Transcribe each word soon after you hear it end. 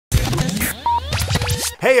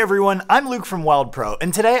Hey everyone, I'm Luke from Weldpro,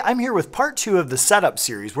 and today I'm here with part 2 of the setup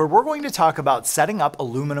series where we're going to talk about setting up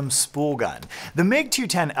aluminum spool gun. The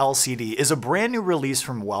MIG210 LCD is a brand new release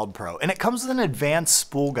from Weldpro, and it comes with an advanced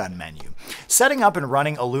spool gun menu. Setting up and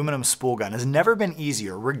running aluminum spool gun has never been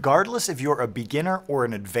easier, regardless if you're a beginner or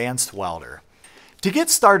an advanced welder. To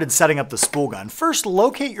get started setting up the spool gun, first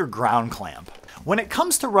locate your ground clamp. When it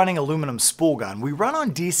comes to running aluminum spool gun, we run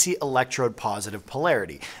on DC electrode positive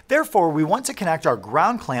polarity. Therefore, we want to connect our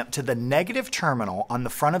ground clamp to the negative terminal on the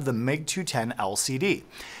front of the MIG210 LCD.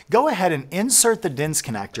 Go ahead and insert the DINS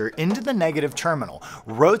connector into the negative terminal.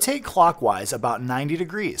 Rotate clockwise about 90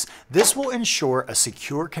 degrees. This will ensure a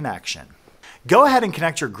secure connection. Go ahead and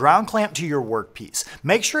connect your ground clamp to your workpiece.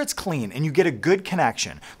 Make sure it's clean and you get a good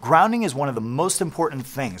connection. Grounding is one of the most important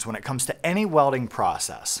things when it comes to any welding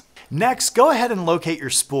process. Next, go ahead and locate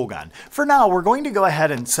your spool gun. For now, we're going to go ahead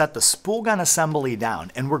and set the spool gun assembly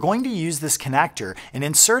down, and we're going to use this connector and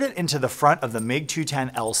insert it into the front of the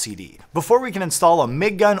MIG210 LCD. Before we can install a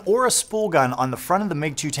MIG gun or a spool gun on the front of the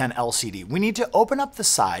MIG210 LCD, we need to open up the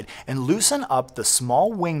side and loosen up the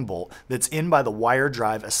small wing bolt that's in by the wire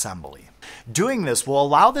drive assembly. Doing this will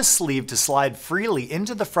allow this sleeve to slide freely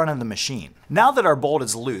into the front of the machine. Now that our bolt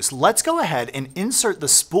is loose, let's go ahead and insert the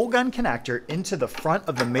spool gun connector into the front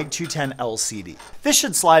of the MIG210 LCD. This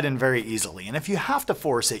should slide in very easily, and if you have to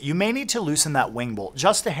force it, you may need to loosen that wing bolt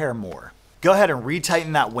just a hair more. Go ahead and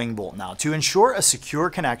retighten that wing bolt now to ensure a secure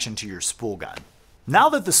connection to your spool gun. Now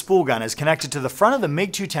that the spool gun is connected to the front of the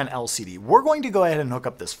MIG210 LCD, we're going to go ahead and hook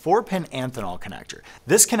up this 4-pin Anthenol connector.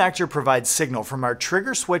 This connector provides signal from our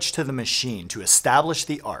trigger switch to the machine to establish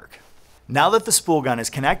the arc. Now that the spool gun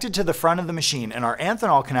is connected to the front of the machine and our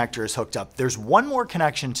Anthenol connector is hooked up, there's one more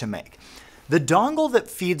connection to make. The dongle that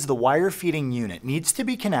feeds the wire feeding unit needs to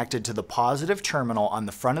be connected to the positive terminal on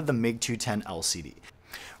the front of the MIG210 LCD.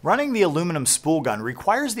 Running the aluminum spool gun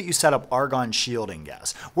requires that you set up argon shielding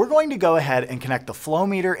gas. We're going to go ahead and connect the flow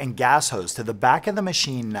meter and gas hose to the back of the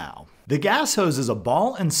machine now. The gas hose is a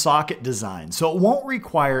ball and socket design, so it won't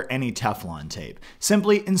require any Teflon tape.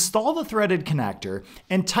 Simply install the threaded connector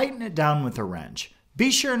and tighten it down with a wrench. Be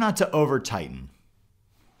sure not to over tighten.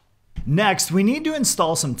 Next, we need to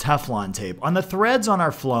install some Teflon tape on the threads on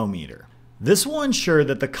our flow meter. This will ensure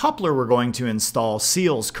that the coupler we're going to install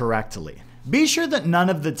seals correctly. Be sure that none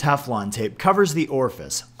of the Teflon tape covers the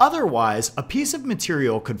orifice, otherwise a piece of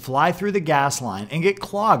material could fly through the gas line and get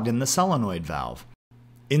clogged in the solenoid valve.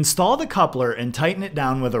 Install the coupler and tighten it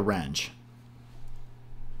down with a wrench.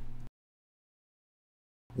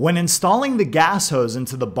 When installing the gas hose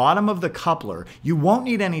into the bottom of the coupler, you won't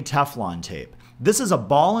need any Teflon tape. This is a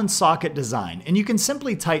ball and socket design, and you can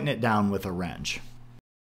simply tighten it down with a wrench.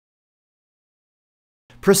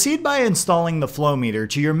 Proceed by installing the flow meter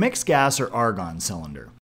to your mixed gas or argon cylinder.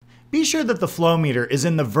 Be sure that the flow meter is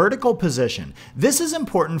in the vertical position. This is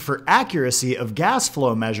important for accuracy of gas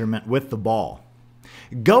flow measurement with the ball.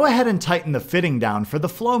 Go ahead and tighten the fitting down for the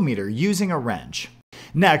flow meter using a wrench.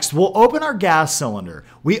 Next, we'll open our gas cylinder.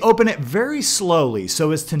 We open it very slowly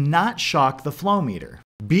so as to not shock the flow meter.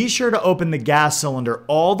 Be sure to open the gas cylinder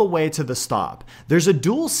all the way to the stop. There's a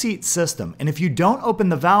dual seat system, and if you don't open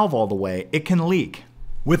the valve all the way, it can leak.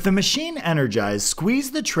 With the machine energized,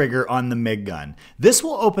 squeeze the trigger on the MIG gun. This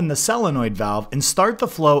will open the solenoid valve and start the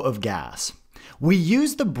flow of gas. We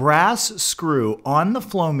use the brass screw on the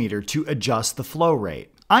flow meter to adjust the flow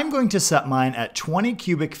rate. I'm going to set mine at 20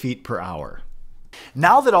 cubic feet per hour.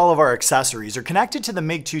 Now that all of our accessories are connected to the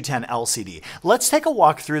MIG210 LCD, let's take a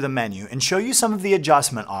walk through the menu and show you some of the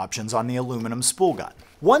adjustment options on the aluminum spool gun.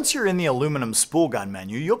 Once you're in the aluminum spool gun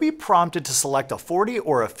menu, you'll be prompted to select a 40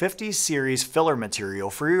 or a 50 series filler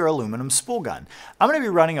material for your aluminum spool gun. I'm going to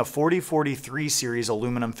be running a 4043 series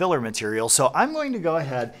aluminum filler material, so I'm going to go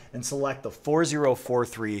ahead and select the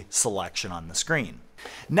 4043 selection on the screen.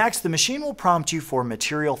 Next, the machine will prompt you for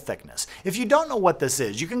material thickness. If you don't know what this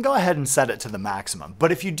is, you can go ahead and set it to the maximum.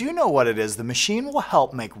 But if you do know what it is, the machine will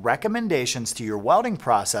help make recommendations to your welding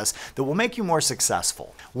process that will make you more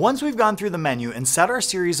successful. Once we've gone through the menu and set our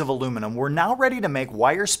series of aluminum, we're now ready to make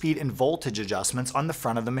wire speed and voltage adjustments on the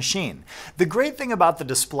front of the machine. The great thing about the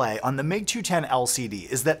display on the MIG210 LCD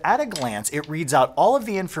is that at a glance, it reads out all of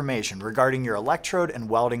the information regarding your electrode and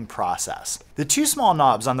welding process. The two small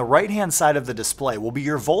knobs on the right-hand side of the display will be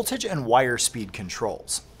your voltage and wire speed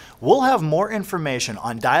controls. We'll have more information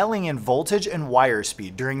on dialing in voltage and wire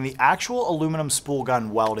speed during the actual aluminum spool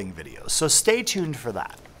gun welding videos, so stay tuned for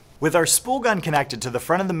that. With our spool gun connected to the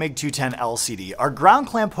front of the MIG210 LCD, our ground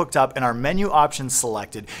clamp hooked up and our menu options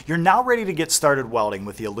selected, you're now ready to get started welding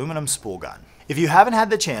with the aluminum spool gun. If you haven't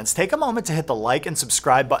had the chance, take a moment to hit the like and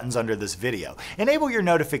subscribe buttons under this video. Enable your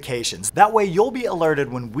notifications, that way you'll be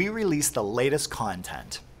alerted when we release the latest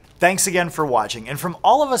content. Thanks again for watching, and from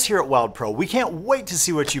all of us here at Weldpro, we can't wait to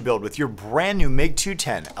see what you build with your brand new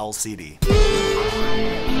MIG210 LCD.